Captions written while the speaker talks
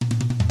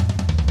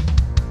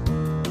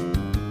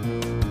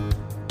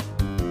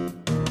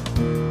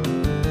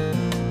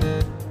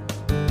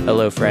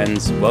Hello,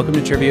 friends. Welcome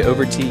to Trivia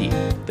Over Tea,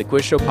 the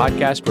quiz show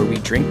podcast where we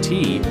drink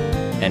tea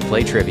and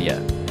play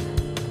trivia.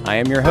 I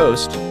am your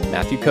host,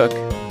 Matthew Cook,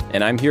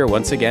 and I'm here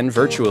once again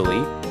virtually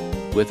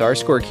with our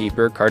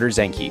scorekeeper, Carter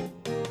Zenke.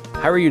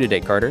 How are you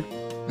today, Carter?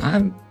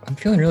 I'm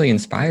feeling really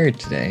inspired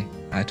today.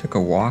 I took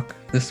a walk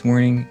this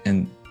morning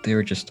and there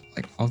were just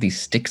like all these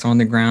sticks on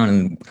the ground,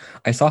 and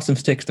I saw some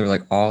sticks that were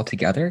like all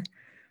together.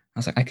 I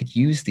was like, I could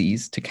use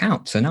these to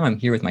count. So now I'm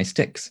here with my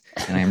sticks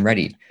and I am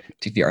ready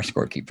to be our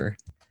scorekeeper.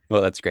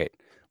 Well, that's great.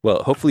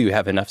 Well, hopefully you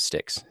have enough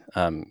sticks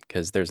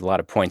because there's a lot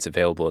of points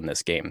available in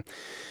this game.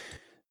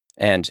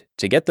 And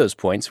to get those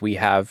points, we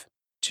have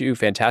two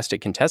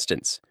fantastic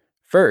contestants.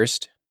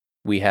 First,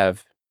 we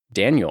have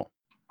Daniel.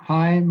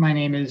 Hi, my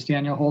name is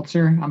Daniel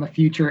Holzer. I'm a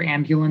future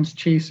ambulance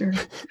chaser.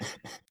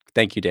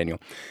 Thank you, Daniel.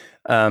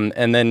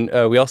 And then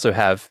we also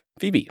have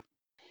Phoebe.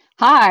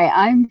 Hi,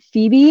 I'm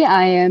Phoebe.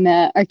 I am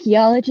an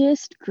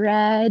archaeologist,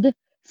 grad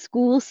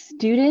school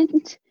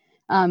student,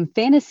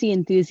 fantasy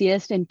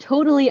enthusiast, and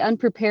totally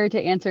unprepared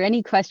to answer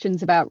any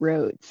questions about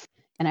roads.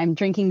 And I'm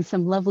drinking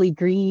some lovely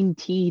green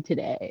tea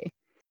today.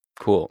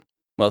 Cool.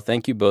 Well,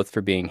 thank you both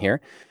for being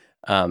here.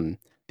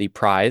 The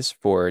prize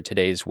for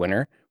today's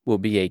winner will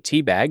be a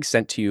tea bag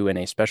sent to you in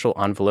a special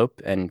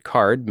envelope and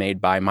card made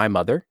by my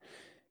mother.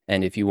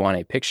 And if you want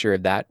a picture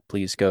of that,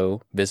 please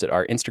go visit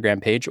our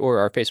Instagram page or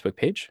our Facebook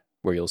page,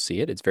 where you'll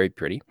see it. It's very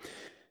pretty.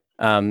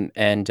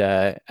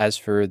 As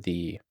for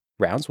the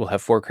rounds, we'll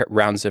have 4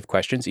 rounds of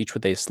questions, each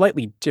with a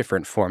slightly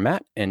different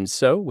format. And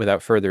so,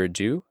 without further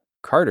ado,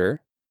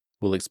 Carter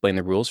will explain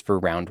the rules for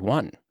round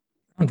 1.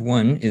 Round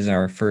 1 is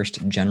our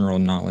first general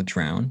knowledge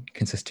round,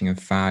 consisting of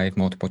 5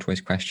 multiple choice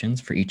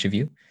questions for each of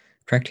you.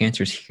 Correct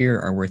answers here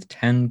are worth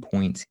 10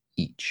 points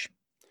each.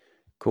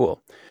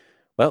 Cool.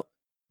 Well,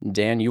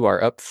 Dan, you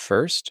are up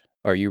first.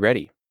 Are you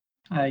ready?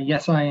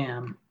 Yes, I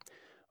am.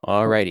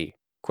 All righty.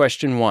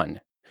 Question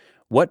 1.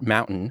 What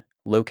mountain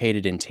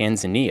located in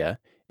Tanzania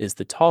is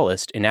the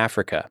tallest in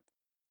Africa?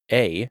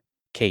 A,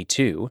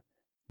 K2,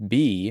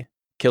 B,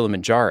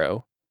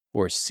 Kilimanjaro,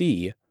 or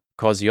C,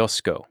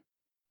 Kosciuszko?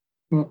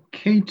 Well,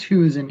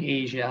 K2 is in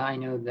Asia. I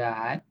know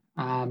that.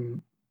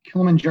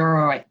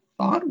 Kilimanjaro, I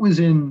thought was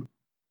in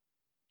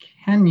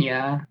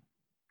Kenya.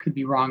 Could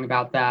be wrong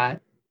about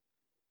that.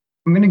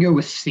 I'm going to go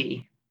with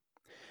C.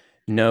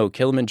 No,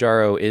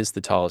 Kilimanjaro is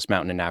the tallest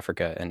mountain in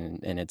Africa, and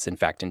it's in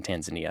fact in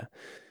Tanzania.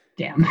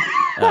 Damn.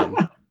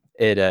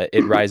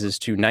 It rises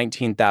to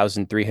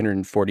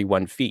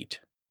 19,341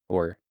 feet,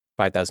 or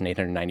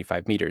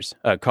 5,895 meters.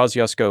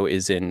 Kosciuszko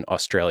is in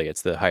Australia.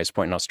 It's the highest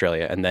point in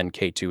Australia, and then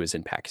K2 is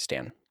in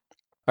Pakistan.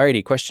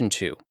 Alrighty, question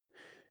 2.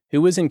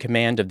 Who was in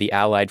command of the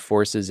Allied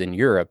forces in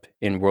Europe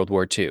in World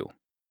War II?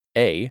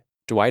 A,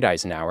 Dwight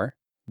Eisenhower,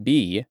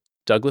 B,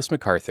 Douglas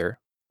MacArthur,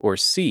 or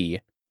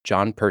C,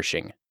 John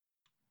Pershing?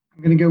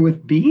 I'm going to go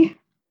with B.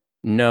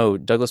 No,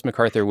 Douglas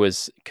MacArthur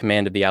was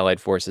command of the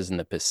Allied forces in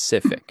the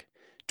Pacific.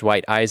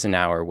 Dwight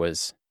Eisenhower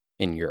was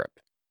in Europe.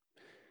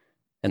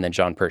 And then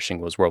John Pershing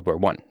was World War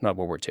I, not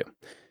World War II.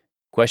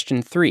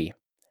 Question 3.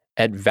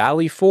 At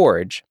Valley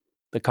Forge,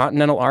 the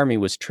Continental Army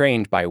was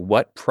trained by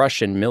what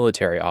Prussian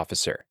military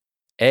officer?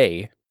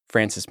 A,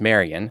 Francis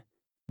Marion,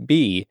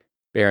 B,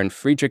 Baron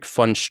Friedrich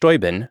von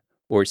Steuben,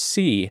 or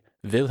C,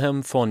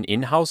 Wilhelm von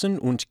Inhausen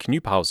und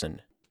Knyphausen?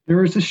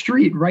 There is a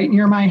street right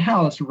near my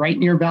house, right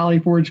near Valley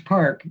Forge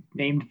Park,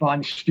 named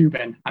von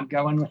Steuben. I'm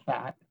going with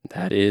that.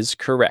 That is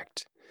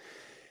correct.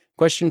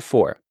 Question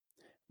 4.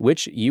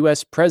 Which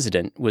U.S.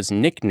 president was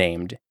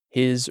nicknamed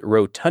his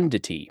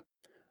rotundity?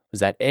 Was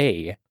that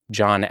A,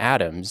 John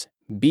Adams,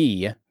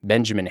 B,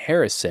 Benjamin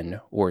Harrison,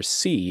 or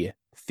C,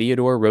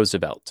 Theodore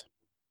Roosevelt?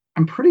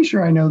 I'm pretty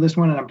sure I know this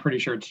one, and I'm pretty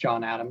sure it's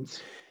John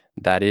Adams.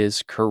 That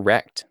is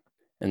correct.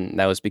 And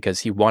that was because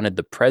he wanted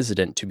the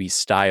president to be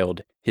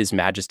styled His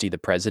Majesty the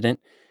President,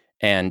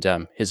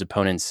 and his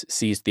opponents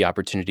seized the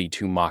opportunity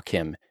to mock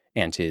him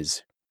and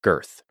his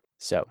girth.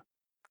 So,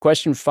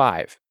 question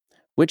 5.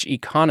 Which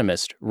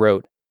economist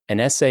wrote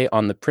an essay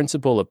on the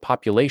principle of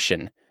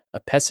population, a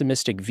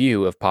pessimistic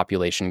view of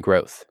population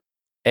growth?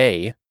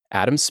 A,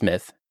 Adam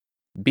Smith,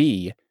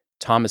 B,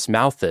 Thomas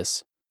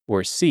Malthus,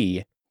 or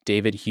C,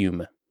 David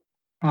Hume?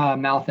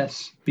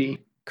 Malthus, B.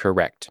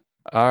 Correct.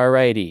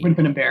 Alrighty. Would have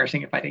been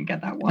embarrassing if I didn't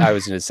get that one. I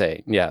was going to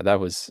say, yeah, that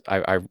was,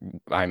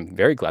 I'm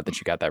very glad that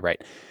you got that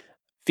right.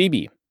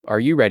 Phoebe, are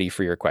you ready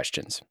for your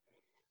questions?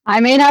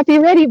 I may not be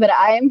ready, but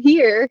I am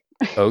here.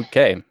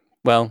 Okay.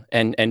 Well,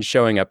 and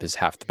showing up is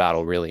half the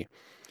battle, really.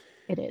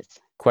 It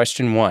is.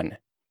 Question 1.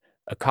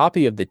 A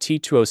copy of the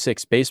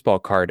T206 baseball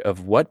card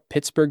of what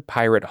Pittsburgh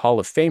Pirate Hall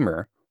of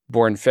Famer,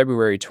 born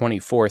February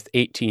 24th,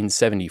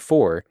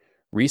 1874,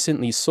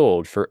 recently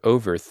sold for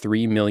over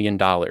 $3 million?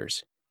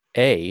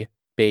 A,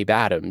 Babe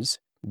Adams,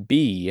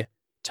 B,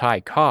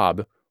 Ty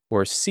Cobb,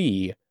 or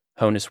C,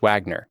 Honus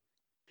Wagner?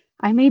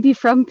 I may be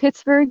from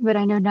Pittsburgh, but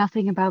I know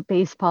nothing about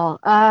baseball.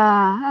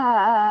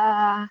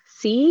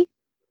 C?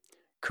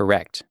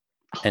 Correct.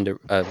 And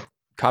a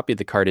copy of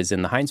the card is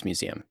in the Heinz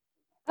Museum.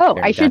 Oh,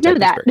 I should know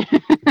that.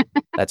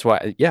 That's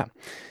why, yeah.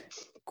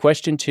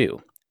 Question 2.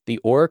 The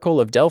Oracle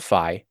of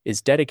Delphi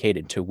is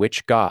dedicated to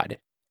which god?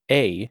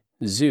 A.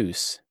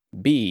 Zeus,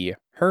 B.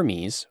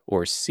 Hermes,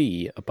 or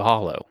C.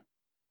 Apollo?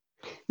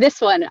 This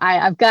one,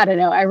 I've got to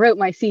know. I wrote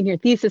my senior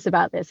thesis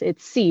about this.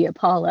 It's C,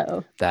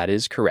 Apollo. That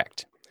is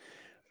correct.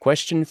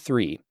 Question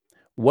 3.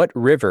 What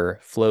river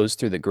flows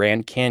through the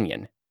Grand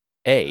Canyon?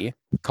 A.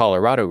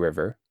 Colorado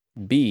River,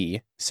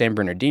 B. San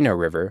Bernardino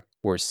River,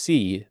 or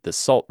C. the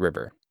Salt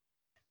River?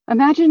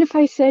 Imagine if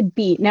I said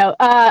B. No,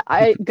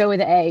 I go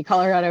with A,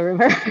 Colorado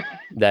River.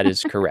 That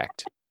is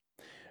correct.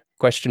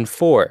 Question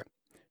 4.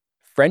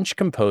 French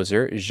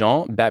composer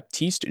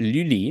Jean-Baptiste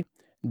Lully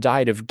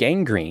died of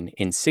gangrene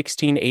in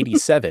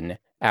 1687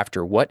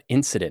 after what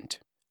incident?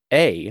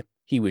 A.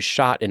 He was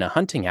shot in a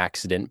hunting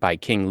accident by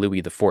King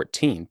Louis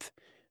XIV.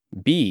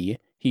 B.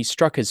 He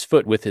struck his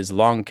foot with his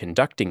long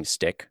conducting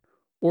stick.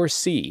 Or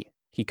C.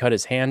 He cut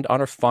his hand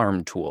on a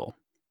farm tool.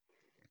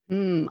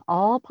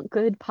 All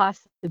good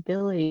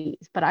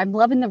possibilities, but I'm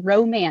loving the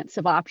romance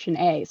of option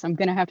A, so I'm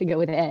going to have to go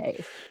with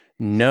A.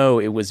 No,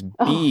 it was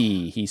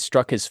B. He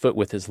struck his foot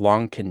with his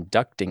long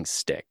conducting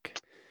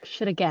stick.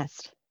 Should have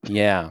guessed.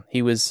 Yeah,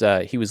 he was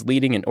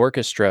leading an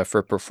orchestra for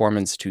a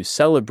performance to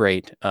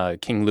celebrate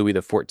King Louis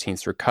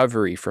XIV's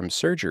recovery from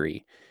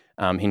surgery.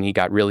 And he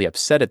got really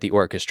upset at the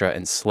orchestra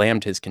and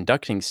slammed his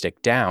conducting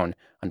stick down.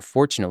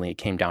 Unfortunately, it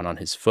came down on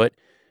his foot,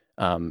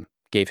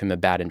 gave him a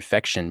bad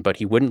infection, but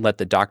he wouldn't let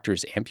the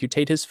doctors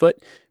amputate his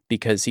foot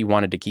because he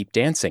wanted to keep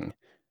dancing.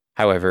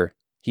 However,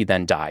 he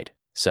then died.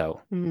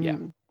 So, yeah.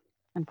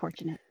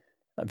 Unfortunate.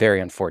 Very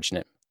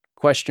unfortunate.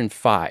 Question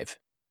 5.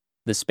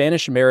 The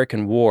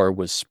Spanish-American War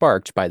was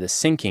sparked by the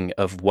sinking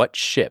of what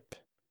ship?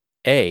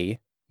 A.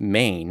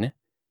 Maine,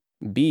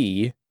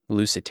 B.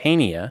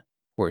 Lusitania,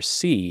 or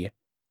C.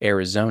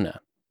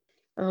 Arizona?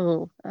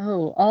 All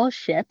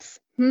ships.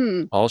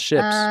 All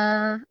ships.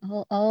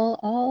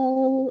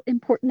 All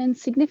important and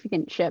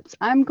significant ships.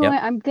 I'm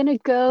gonna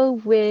go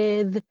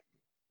with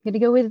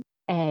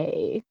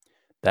A.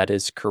 That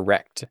is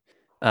correct.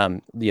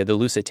 The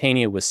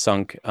Lusitania was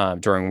sunk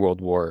during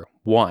World War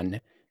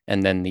I,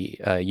 and then the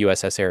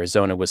USS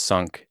Arizona was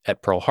sunk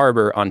at Pearl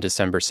Harbor on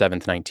December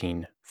 7th,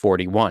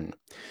 1941.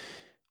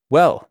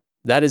 Well,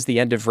 that is the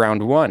end of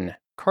round 1.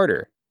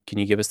 Carter, can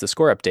you give us the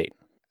score update?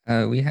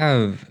 We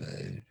have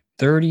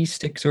 30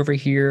 sticks over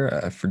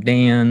here for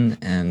Dan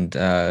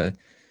and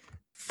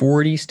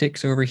 40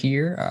 sticks over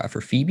here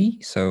for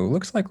Phoebe. So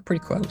looks like we're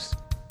pretty close.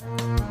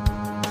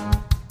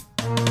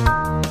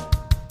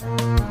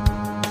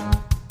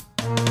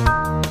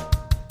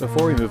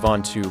 Before we move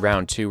on to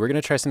round 2, we're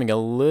going to try something a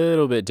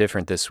little bit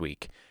different this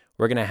week.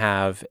 We're going to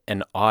have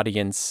an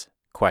audience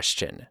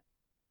question.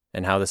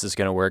 And how this is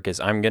going to work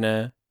is I'm going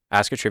to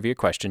ask a trivia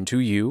question to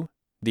you,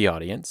 the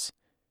audience,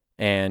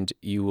 and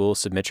you will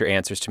submit your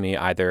answers to me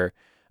either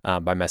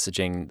by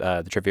messaging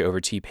the Trivia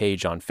Over Tea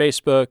page on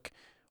Facebook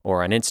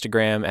or on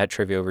Instagram at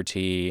Trivia Over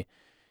Tea.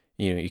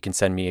 You can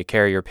send me a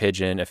carrier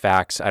pigeon, a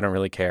fax. I don't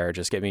really care.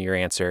 Just get me your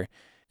answer.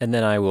 And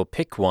then I will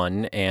pick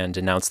one and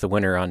announce the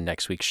winner on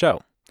next week's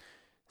show.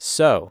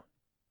 So,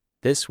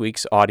 this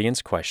week's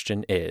audience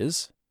question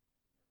is,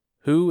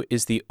 who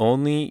is the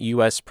only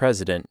U.S.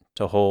 president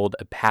to hold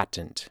a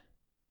patent?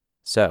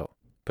 So,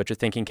 put your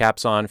thinking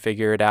caps on,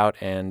 figure it out,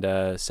 and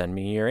send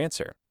me your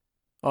answer.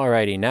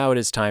 Alrighty, now it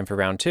is time for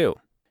round 2.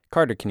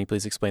 Carter, can you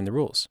please explain the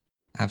rules?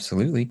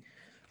 Absolutely.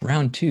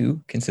 Round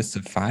 2 consists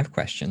of 5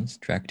 questions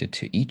directed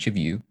to each of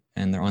you,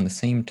 and they're on the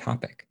same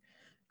topic.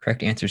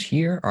 Correct answers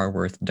here are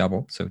worth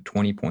double, so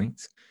 20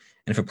 points.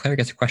 And if a player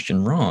gets a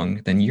question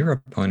wrong, then your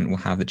opponent will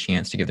have the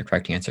chance to give the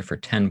correct answer for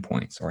 10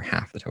 points, or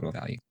half the total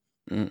value.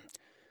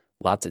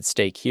 Lots at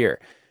stake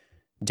here.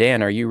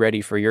 Dan, are you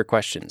ready for your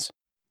questions?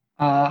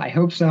 I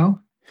hope so.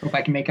 Hope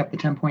I can make up the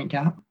 10-point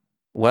cap.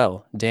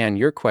 Well, Dan,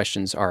 your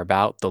questions are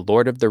about The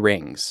Lord of the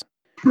Rings.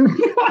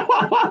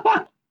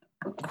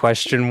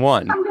 Question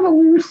 1. I'm going to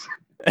lose.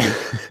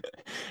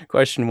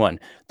 Question 1.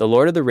 The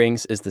Lord of the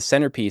Rings is the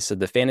centerpiece of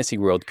the fantasy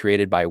world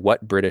created by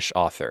what British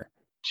author?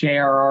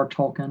 J.R.R.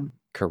 Tolkien.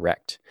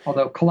 Correct.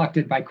 Although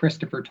collected by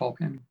Christopher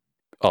Tolkien.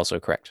 Also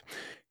correct.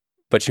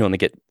 But you only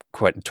get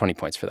 20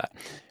 points for that.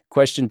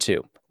 Question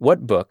 2.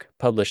 What book,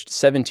 published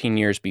 17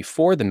 years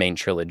before the main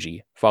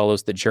trilogy,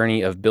 follows the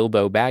journey of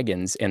Bilbo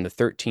Baggins and the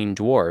 13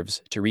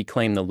 dwarves to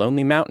reclaim the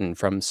Lonely Mountain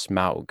from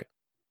Smaug?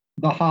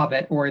 The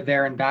Hobbit, or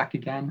There and Back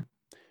Again.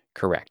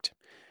 Correct.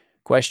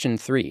 Question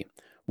 3.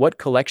 What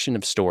collection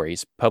of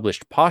stories,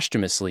 published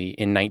posthumously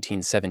in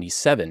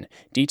 1977,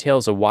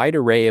 details a wide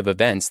array of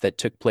events that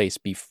took place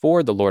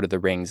before The Lord of the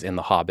Rings and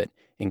The Hobbit,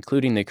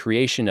 including the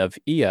creation of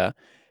Ea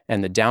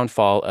and the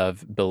downfall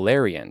of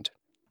Beleriand?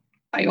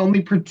 I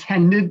only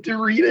pretended to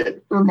read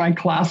it for my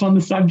class on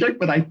the subject,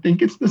 but I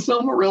think it's the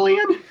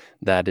Silmarillion.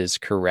 That is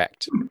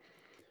correct.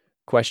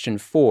 Question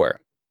 4.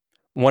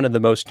 One of the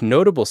most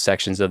notable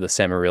sections of the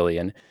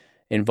Silmarillion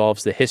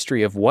involves the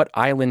history of what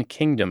island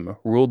kingdom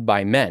ruled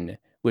by men,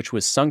 which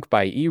was sunk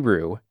by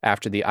Eru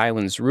after the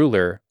island's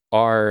ruler,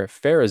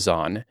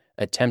 Ar-Pharazôn,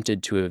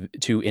 attempted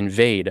to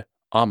invade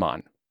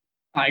Aman.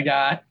 I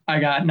got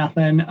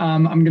nothing.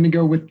 I'm gonna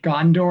go with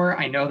Gondor.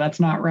 I know that's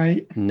not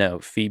right. No.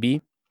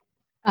 Phoebe?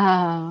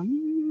 I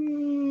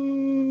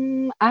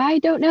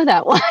don't know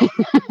that one.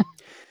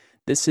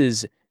 This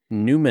is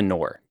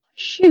Numenor.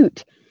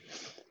 Shoot.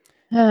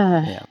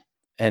 Yeah.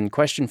 And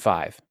question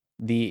 5.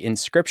 The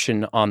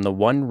inscription on the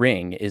One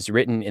Ring is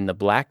written in the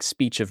Black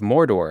Speech of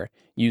Mordor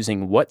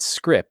using what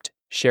script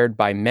shared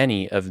by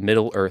many of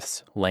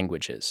Middle-earth's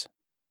languages?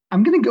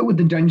 I'm gonna go with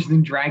the Dungeons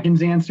and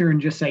Dragons answer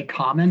and just say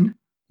common.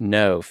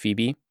 No.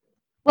 Phoebe?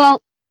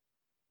 Well,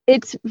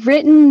 it's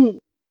written.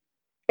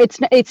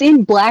 It's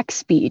in Black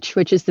Speech,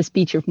 which is the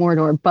speech of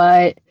Mordor,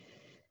 but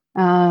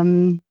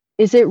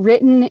is it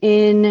written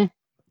in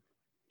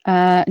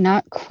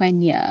not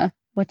Quenya?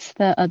 What's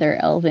the other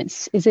Elven?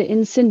 Is it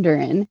in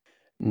Sindarin?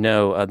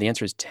 No. The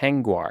answer is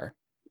Tengwar.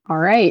 All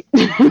right.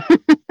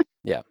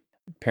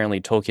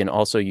 Apparently, Tolkien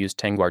also used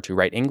Tengwar to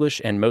write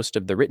English, and most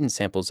of the written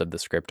samples of the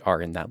script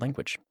are in that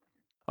language.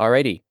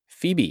 Alrighty,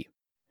 Phoebe,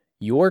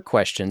 your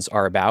questions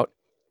are about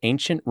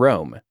ancient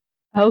Rome.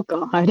 Oh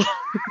God.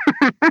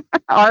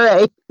 All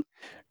right.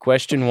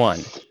 Question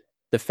 1.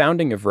 The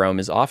founding of Rome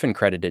is often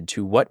credited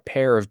to what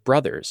pair of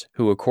brothers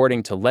who,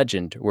 according to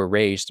legend, were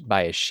raised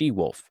by a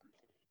she-wolf?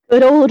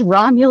 Good old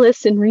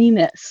Romulus and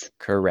Remus.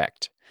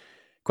 Correct.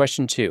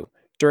 Question 2.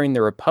 During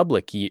the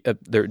Republic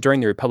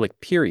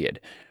period,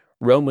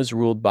 Rome was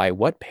ruled by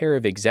what pair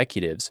of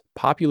executives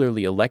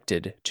popularly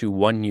elected to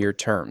one-year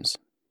terms?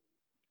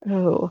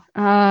 Oh,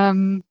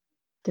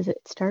 does it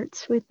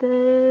starts with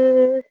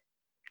the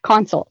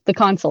consul? The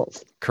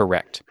consuls.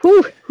 Correct.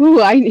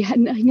 Whew, I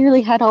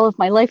nearly had all of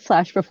my life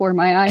flash before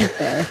my eyes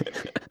there.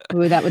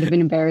 Ooh, that would have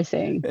been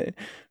embarrassing.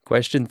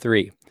 Question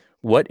 3.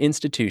 What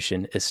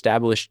institution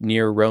established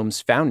near Rome's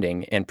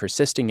founding and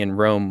persisting in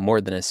Rome more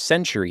than a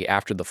century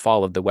after the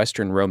fall of the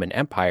Western Roman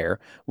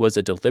Empire was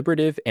a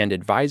deliberative and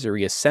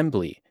advisory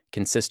assembly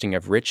consisting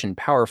of rich and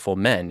powerful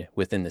men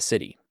within the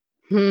city?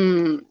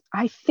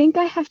 I think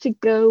I have to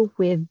go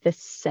with the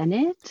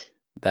Senate.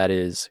 That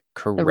is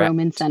correct. The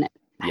Roman Senate.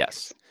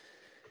 Yes.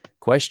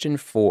 Question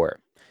 4.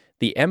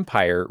 The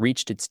empire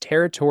reached its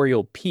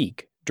territorial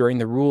peak during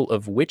the rule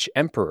of which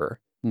emperor,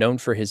 known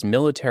for his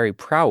military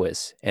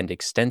prowess and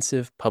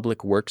extensive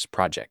public works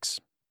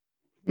projects?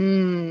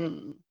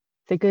 It's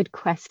a good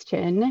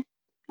question.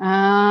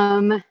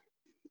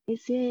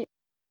 Is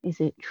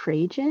it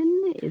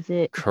Trajan? Is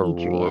it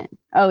Hadrian?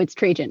 Oh, it's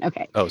Trajan.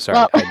 Okay. Oh, sorry.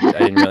 Well, I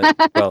didn't really.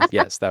 Well,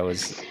 yes, that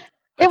was.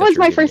 It was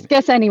my first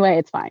guess anyway.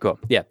 It's fine. Cool.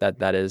 Yeah,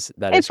 that is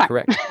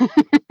correct.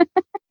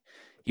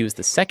 He was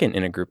the second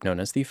in a group known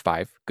as the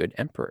Five Good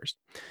Emperors.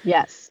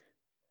 Yes.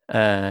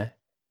 And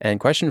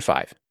question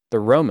 5. The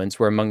Romans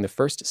were among the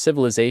first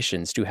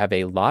civilizations to have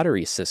a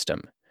lottery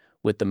system,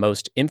 with the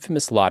most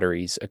infamous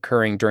lotteries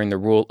occurring during the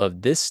rule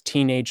of this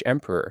teenage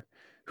emperor,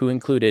 who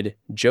included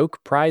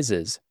joke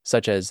prizes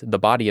such as the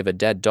body of a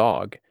dead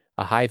dog,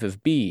 a hive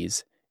of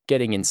bees,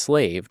 getting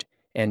enslaved,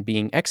 and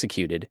being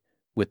executed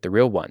with the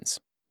real ones.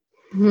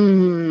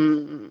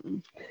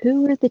 Who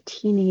were the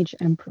teenage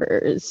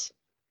emperors?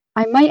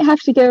 I might have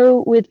to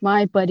go with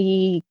my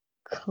buddy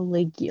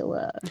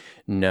Caligula.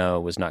 No,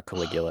 it was not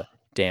Caligula.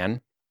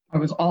 Dan? I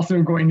was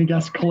also going to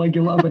guess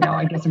Caligula, but now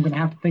I guess I'm going to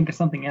have to think of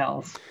something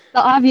else.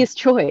 The obvious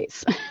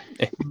choice.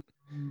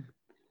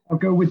 I'll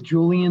go with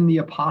Julian the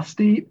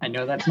Apostate. I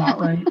know that's not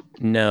right.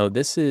 No,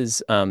 this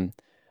is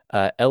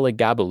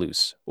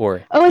Elagabalus,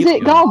 or... Oh, is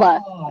it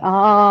Galba?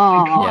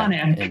 Oh,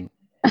 iconic.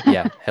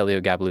 Yeah,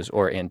 Heliogabalus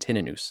or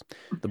Antininus.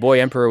 The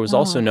boy emperor was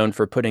also known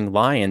for putting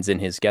lions in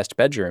his guest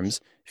bedrooms,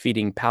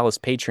 feeding palace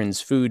patrons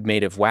food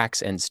made of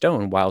wax and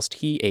stone whilst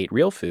he ate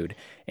real food,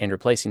 and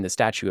replacing the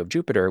statue of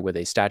Jupiter with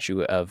a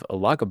statue of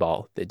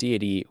Elagabal, the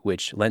deity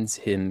which lends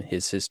him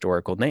his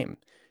historical name.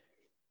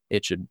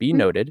 It should be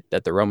noted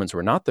that the Romans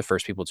were not the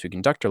first people to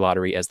conduct a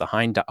lottery, as the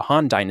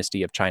Han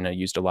dynasty of China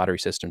used a lottery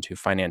system to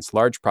finance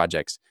large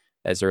projects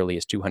as early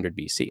as 200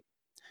 BC.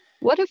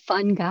 What a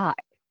fun guy.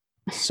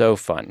 So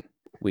fun.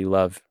 We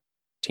love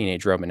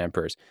teenage Roman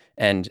emperors.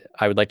 And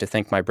I would like to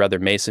thank my brother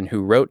Mason,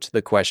 who wrote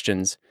the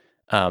questions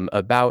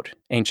about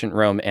ancient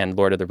Rome and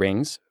Lord of the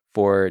Rings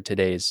for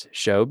today's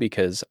show,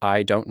 because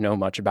I don't know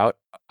much about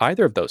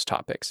either of those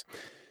topics.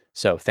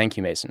 So thank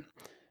you, Mason.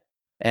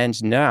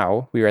 And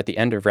now we are at the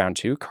end of round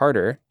 2.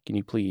 Carter, can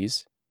you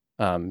please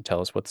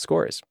tell us what the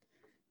score is?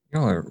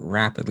 Y'all are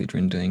rapidly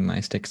dwindling my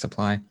stick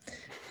supply.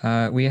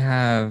 We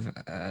have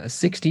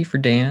 60 for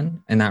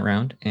Dan in that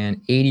round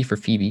and 80 for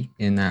Phoebe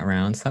in that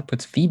round. So that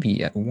puts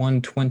Phoebe at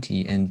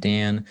 120 and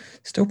Dan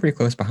still pretty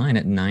close behind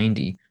at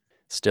 90.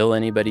 Still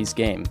anybody's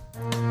game.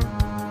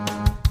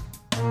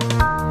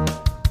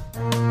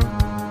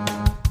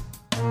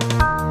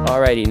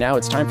 Alrighty, now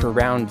it's time for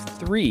round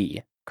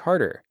 3.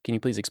 Carter, can you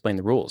please explain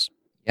the rules?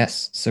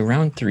 Yes, so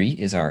round 3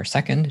 is our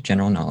second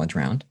general knowledge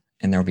round,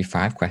 and there will be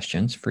 5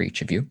 questions for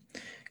each of you.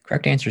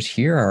 Correct answers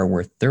here are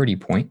worth 30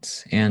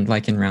 points, and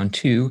like in round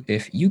 2,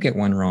 if you get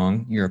one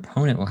wrong, your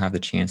opponent will have the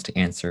chance to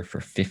answer for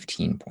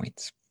 15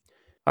 points.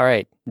 All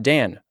right,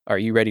 Dan, are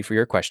you ready for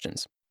your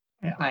questions?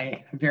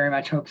 I very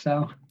much hope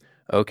so.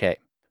 Okay,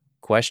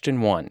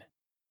 question 1.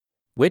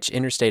 Which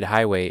interstate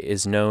highway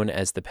is known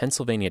as the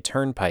Pennsylvania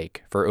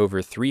Turnpike for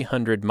over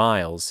 300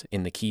 miles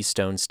in the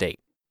Keystone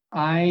State?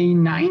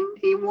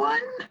 I-91?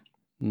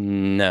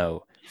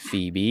 No.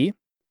 Phoebe?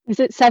 Is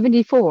it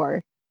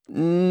 74?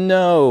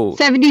 No.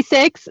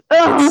 76?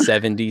 It's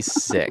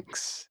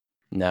 76.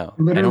 No.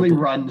 Literally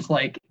runs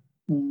like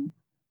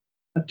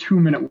a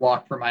 2-minute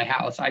walk from my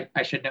house.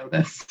 I should know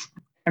this.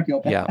 I feel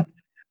bad. Yeah.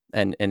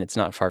 And it's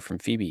not far from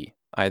Phoebe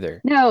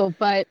either. No,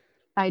 but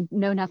I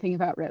know nothing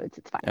about roads.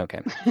 It's fine.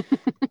 Okay.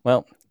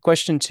 Well,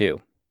 question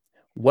 2.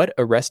 What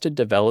Arrested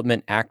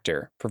Development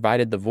actor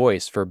provided the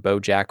voice for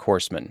BoJack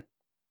Horseman?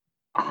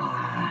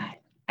 I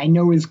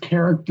know his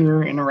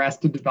character in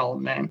Arrested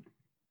Development.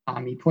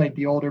 He played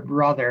the older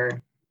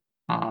brother,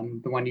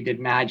 the one who did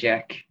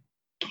Magic.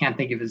 Can't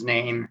think of his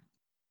name.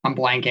 I'm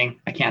blanking.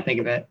 I can't think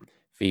of it.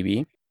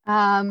 Phoebe?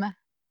 No,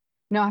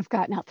 I've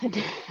got nothing.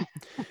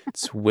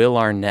 It's Will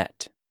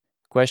Arnett.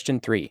 Question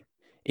 3.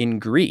 In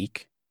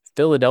Greek,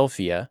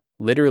 Philadelphia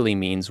literally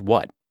means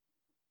what?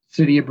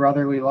 City of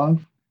Brotherly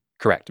Love?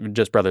 Correct.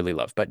 Just brotherly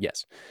love, but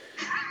yes.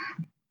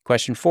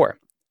 Question 4.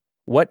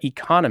 What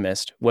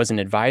economist was an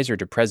advisor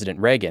to President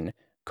Reagan,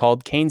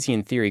 called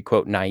Keynesian theory,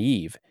 quote,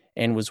 naive,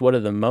 and was one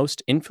of the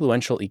most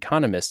influential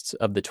economists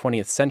of the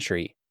 20th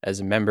century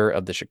as a member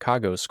of the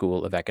Chicago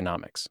School of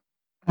Economics?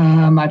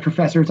 My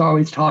professor's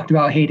always talked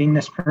about hating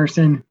this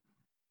person.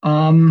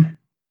 I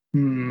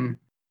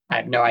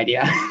have no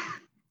idea.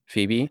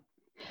 Phoebe?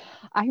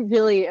 I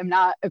really am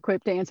not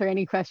equipped to answer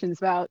any questions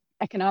about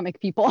economic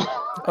people.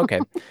 Okay.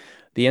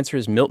 The answer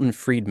is Milton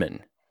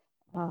Friedman.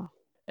 Oh.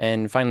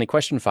 And finally,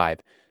 question 5.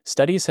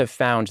 Studies have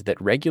found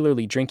that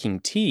regularly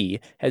drinking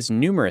tea has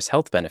numerous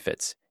health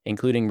benefits,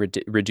 including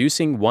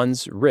reducing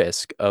one's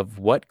risk of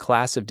what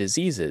class of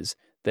diseases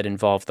that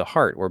involve the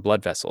heart or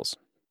blood vessels?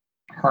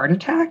 Heart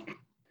attack?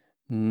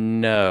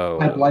 No.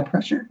 High blood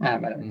pressure?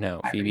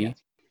 No, Phoebe?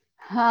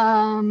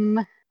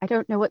 I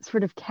don't know what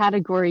sort of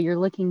category you're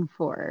looking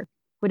for.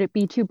 Would it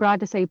be too broad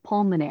to say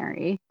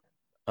pulmonary?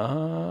 I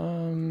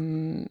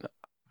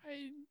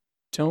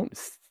don't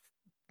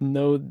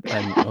know.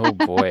 Oh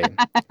boy,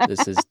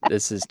 this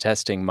is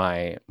testing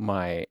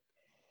my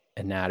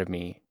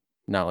anatomy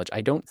knowledge. I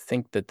don't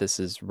think that this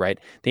is right.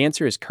 The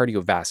answer is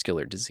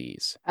cardiovascular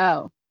disease.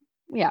 Oh,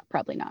 yeah,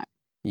 probably not.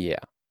 Yeah,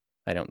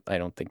 I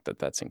don't think that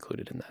that's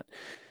included in that.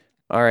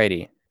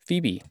 Alrighty,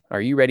 Phoebe,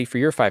 are you ready for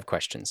your 5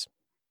 questions?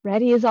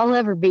 Ready as I'll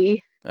ever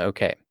be.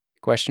 Okay.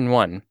 Question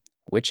 1.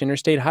 Which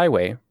interstate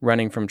highway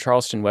running from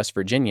Charleston, West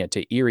Virginia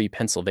to Erie,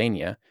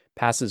 Pennsylvania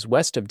passes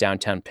west of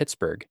downtown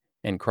Pittsburgh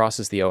and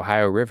crosses the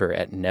Ohio River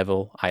at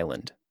Neville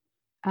Island?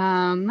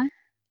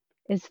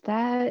 Is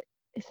that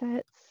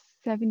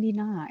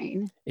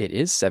 79? It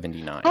is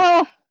 79.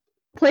 Oh,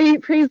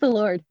 praise the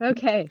Lord.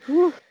 Okay.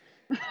 Whew.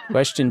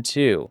 Question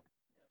 2.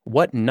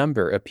 What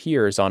number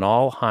appears on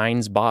all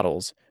Heinz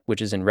bottles,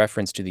 which is in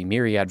reference to the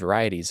myriad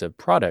varieties of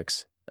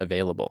products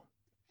available?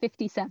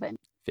 57.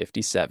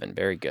 57.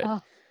 Very good.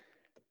 Oh.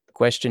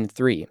 Question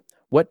 3.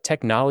 What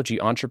technology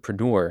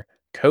entrepreneur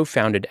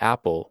co-founded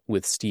Apple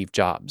with Steve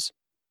Jobs?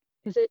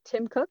 Is it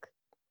Tim Cook?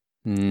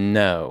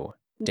 No.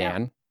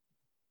 Dan?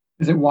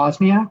 Is it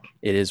Wozniak?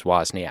 It is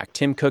Wozniak.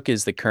 Tim Cook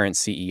is the current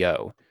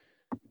CEO,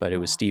 but it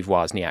was Steve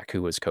Wozniak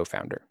who was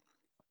co-founder.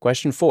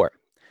 Question 4.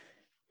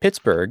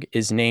 Pittsburgh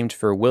is named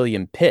for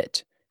William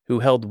Pitt, who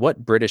held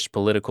what British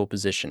political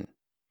position?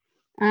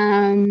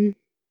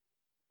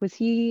 Was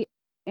he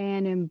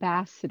an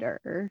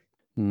ambassador?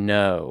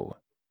 No.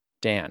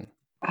 Dan?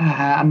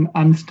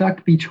 I'm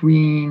stuck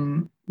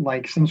between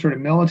like some sort of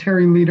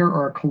military leader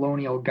or a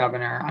colonial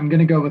governor. I'm going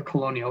to go with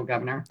colonial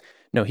governor.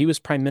 No, he was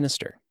prime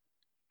minister.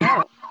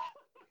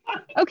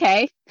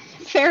 Okay,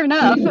 fair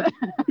enough.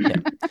 Yeah.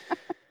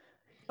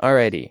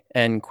 Alrighty,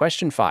 and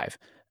question 5.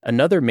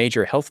 Another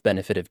major health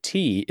benefit of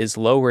tea is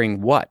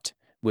lowering what,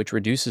 which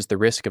reduces the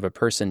risk of a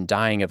person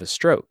dying of a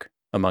stroke,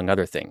 among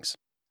other things?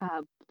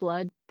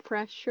 Blood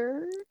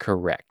pressure?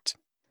 Correct.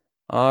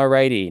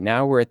 Alrighty,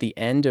 now we're at the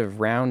end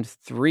of round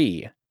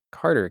 3.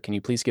 Carter, can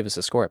you please give us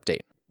a score update?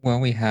 Well,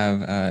 we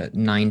have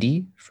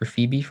 90 for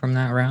Phoebe from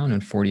that round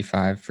and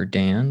 45 for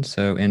Dan.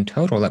 So in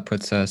total, that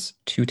puts us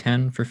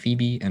 210 for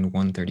Phoebe and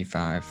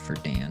 135 for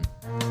Dan.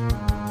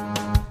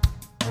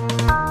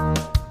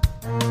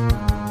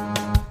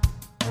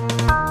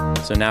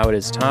 So now it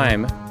is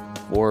time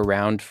for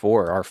round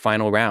 4, our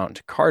final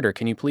round. Carter,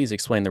 can you please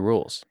explain the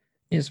rules?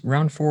 Yes,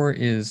 round 4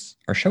 is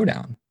our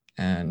showdown.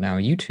 And now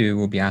you two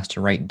will be asked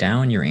to write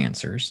down your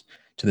answers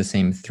to the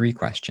same 3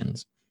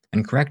 questions.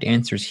 And correct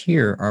answers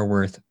here are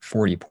worth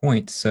 40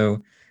 points,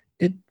 so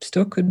it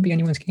still could be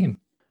anyone's game.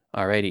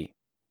 Alrighty.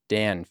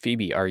 Dan,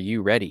 Phoebe, are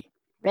you ready?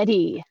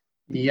 Ready.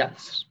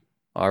 Yes.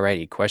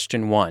 Alrighty,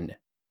 question 1.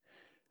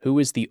 Who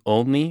is the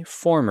only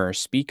former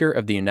Speaker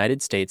of the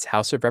United States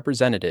House of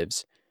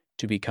Representatives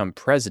to become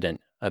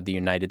President of the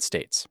United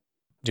States?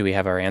 Do we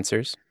have our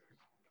answers?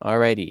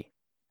 Alrighty.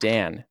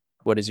 Dan,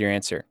 what is your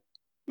answer?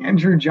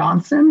 Andrew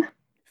Johnson?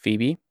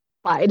 Phoebe?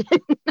 Biden.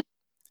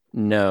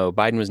 No,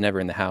 Biden was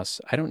never in the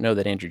House. I don't know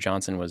that Andrew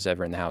Johnson was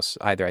ever in the House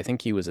either. I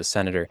think he was a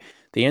senator.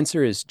 The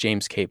answer is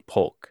James K.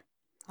 Polk.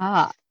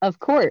 Of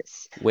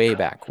course. Way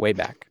back, way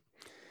back.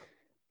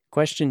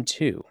 Question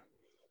 2.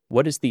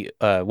 What is the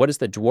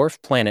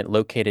dwarf planet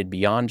located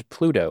beyond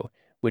Pluto,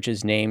 which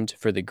is named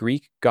for the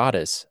Greek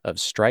goddess of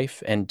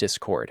strife and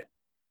discord?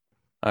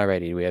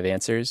 Alrighty, do we have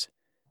answers?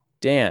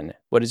 Dan,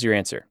 what is your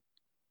answer?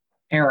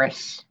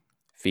 Eris.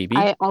 Phoebe?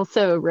 I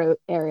also wrote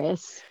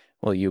Eris.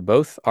 Well, you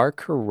both are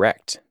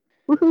correct.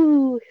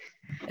 Woohoo!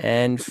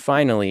 And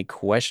finally,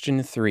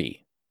 question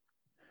 3.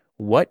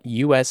 What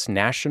U.S.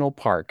 national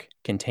park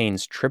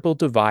contains Triple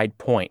Divide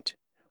Point,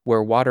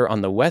 where water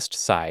on the west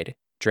side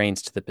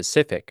drains to the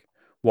Pacific,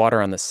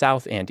 water on the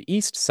south and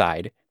east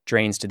side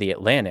drains to the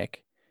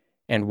Atlantic,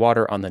 and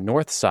water on the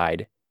north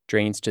side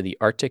drains to the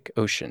Arctic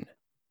Ocean?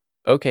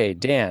 Okay,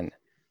 Dan,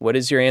 what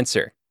is your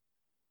answer?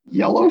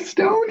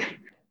 Yellowstone?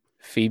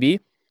 Phoebe?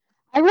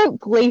 I wrote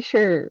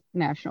Glacier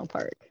National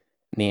Park.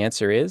 And the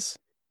answer is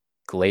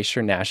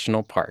Glacier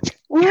National Park.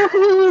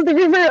 Woohoo! The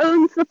river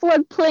owns the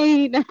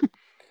floodplain.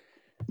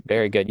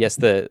 Very good. Yes,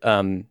 the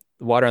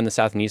water on the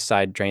south and east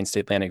side drains to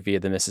the Atlantic via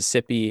the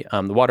Mississippi.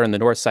 The water on the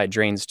north side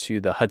drains to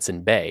the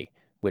Hudson Bay,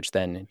 which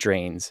then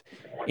drains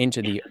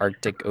into the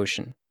Arctic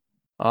Ocean.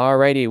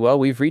 Alrighty, well,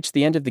 we've reached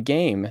the end of the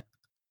game.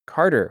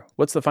 Carter,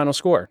 what's the final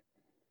score?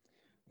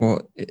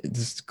 Well,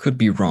 this could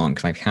be wrong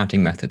because my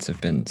counting methods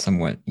have been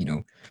somewhat,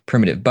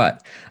 primitive.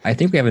 But I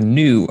think we have a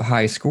new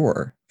high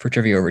score for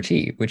Trivia Over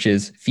Tea, which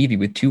is Phoebe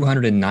with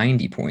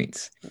 290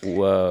 points.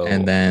 Whoa.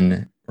 And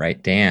then,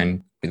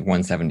 Dan with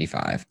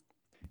 175.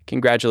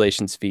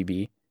 Congratulations,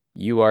 Phoebe.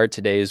 You are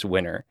today's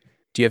winner.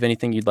 Do you have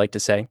anything you'd like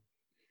to say?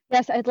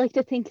 Yes, I'd like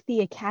to thank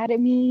the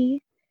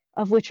Academy,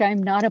 of which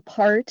I'm not a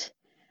part,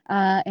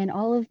 and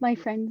all of my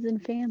friends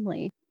and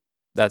family.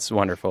 That's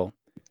wonderful.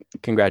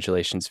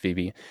 Congratulations,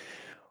 Phoebe.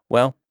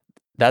 Well,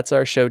 that's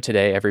our show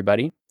today,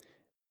 everybody.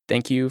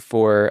 Thank you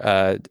for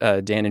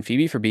Dan and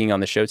Phoebe for being on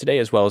the show today,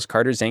 as well as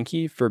Carter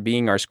Zenke for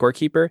being our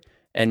scorekeeper,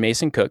 and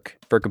Mason Cook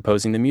for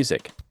composing the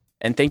music.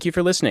 And thank you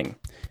for listening.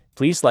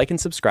 Please like and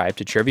subscribe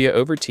to Trivia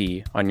Over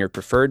Tea on your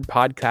preferred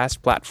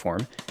podcast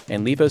platform,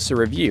 and leave us a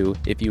review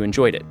if you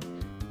enjoyed it.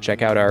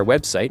 Check out our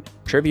website,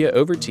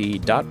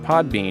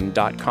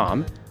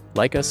 triviaovertea.podbean.com,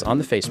 like us on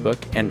the Facebook,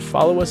 and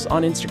follow us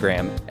on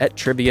Instagram at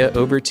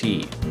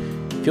triviaovertea.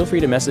 Feel free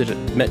to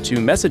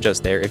message us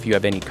there if you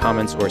have any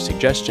comments or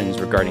suggestions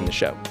regarding the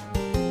show.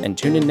 And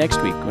tune in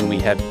next week when we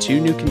have 2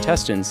 new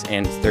contestants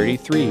and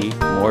 33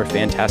 more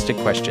fantastic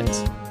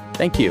questions.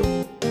 Thank you.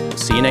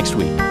 See you next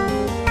week.